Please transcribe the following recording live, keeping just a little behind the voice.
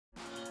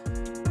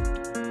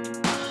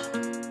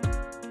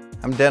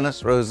I'm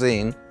Dennis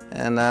Rosene,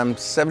 and I'm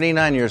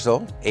 79 years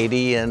old,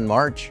 80 in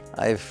March.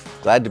 I'm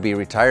glad to be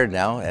retired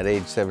now. At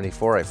age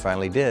 74, I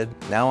finally did.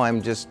 Now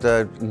I'm just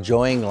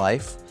enjoying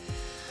life.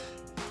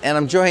 And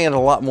I'm enjoying it a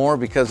lot more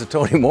because of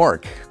Tony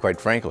Mork,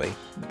 quite frankly.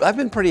 I've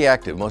been pretty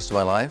active most of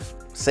my life.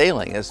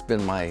 Sailing has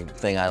been my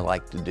thing I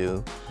like to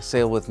do. I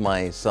sail with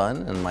my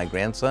son and my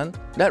grandson.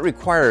 That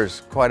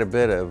requires quite a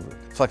bit of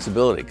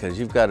flexibility because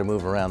you've got to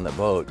move around the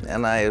boat.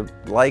 And I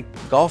like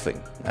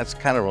golfing. That's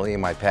kind of really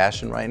my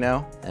passion right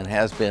now and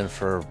has been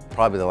for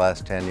probably the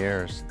last 10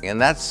 years.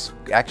 And that's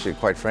actually,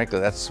 quite frankly,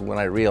 that's when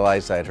I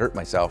realized I'd hurt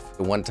myself.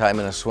 One time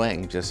in a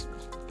swing, just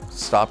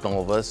stopped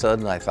all of a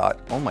sudden. I thought,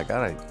 oh my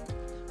God,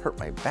 I hurt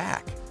my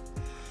back.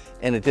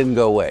 And it didn't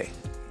go away.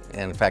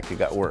 And in fact, it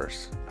got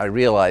worse. I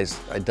realized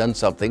I'd done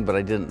something, but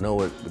I didn't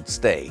know it would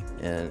stay.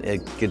 And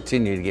it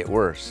continued to get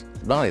worse.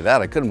 Not only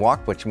that, I couldn't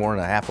walk much more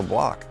than a half a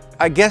block.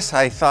 I guess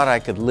I thought I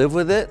could live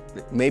with it.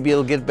 Maybe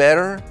it'll get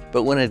better.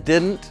 But when it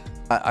didn't,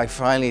 I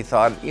finally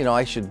thought, you know,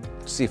 I should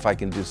see if I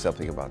can do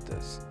something about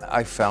this.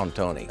 I found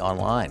Tony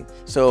online.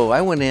 So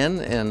I went in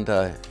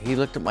and he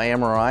looked at my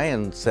MRI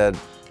and said,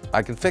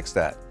 I can fix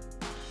that.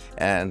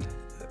 And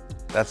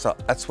that's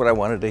what I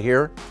wanted to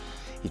hear.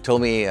 He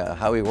told me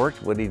how he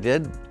worked, what he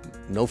did,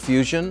 no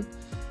fusion,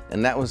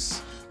 and that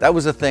was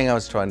the thing I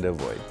was trying to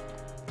avoid.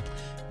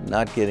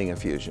 Not getting a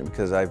fusion,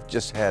 because I've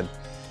just heard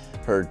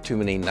too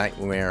many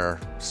nightmare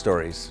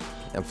stories.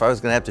 And if I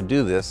was gonna have to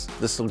do this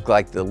looked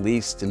like the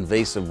least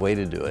invasive way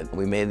to do it.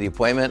 We made the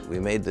appointment, we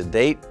made the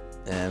date,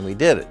 and we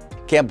did it.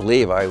 Can't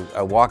believe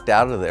I walked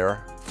out of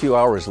there a few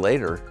hours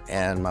later,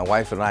 and my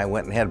wife and I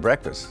went and had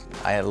breakfast.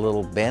 I had a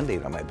little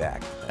Band-Aid on my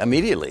back.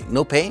 Immediately,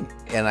 no pain.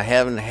 And I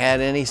haven't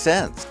had any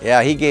since.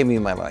 Yeah, he gave me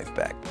my life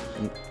back.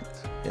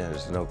 Yeah,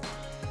 there's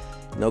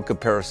no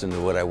comparison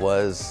to what I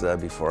was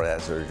before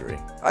that surgery.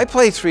 I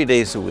play 3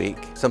 days a week,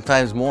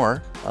 sometimes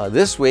more.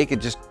 This week,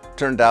 it just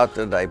turned out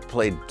that I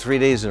played 3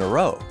 days in a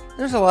row.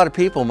 There's a lot of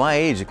people my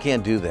age that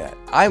can't do that.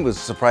 I was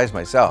surprised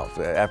myself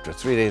after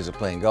 3 days of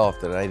playing golf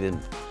that I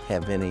didn't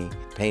have any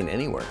pain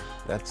anywhere.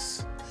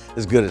 That's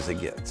as good as it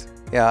gets.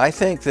 Yeah, I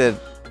think that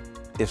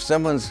if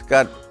someone's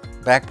got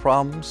back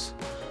problems,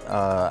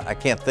 I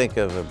can't think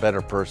of a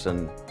better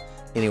person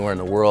anywhere in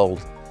the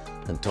world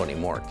than Tony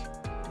Mork.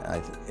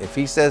 If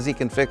he says he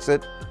can fix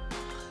it,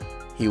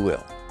 he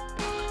will.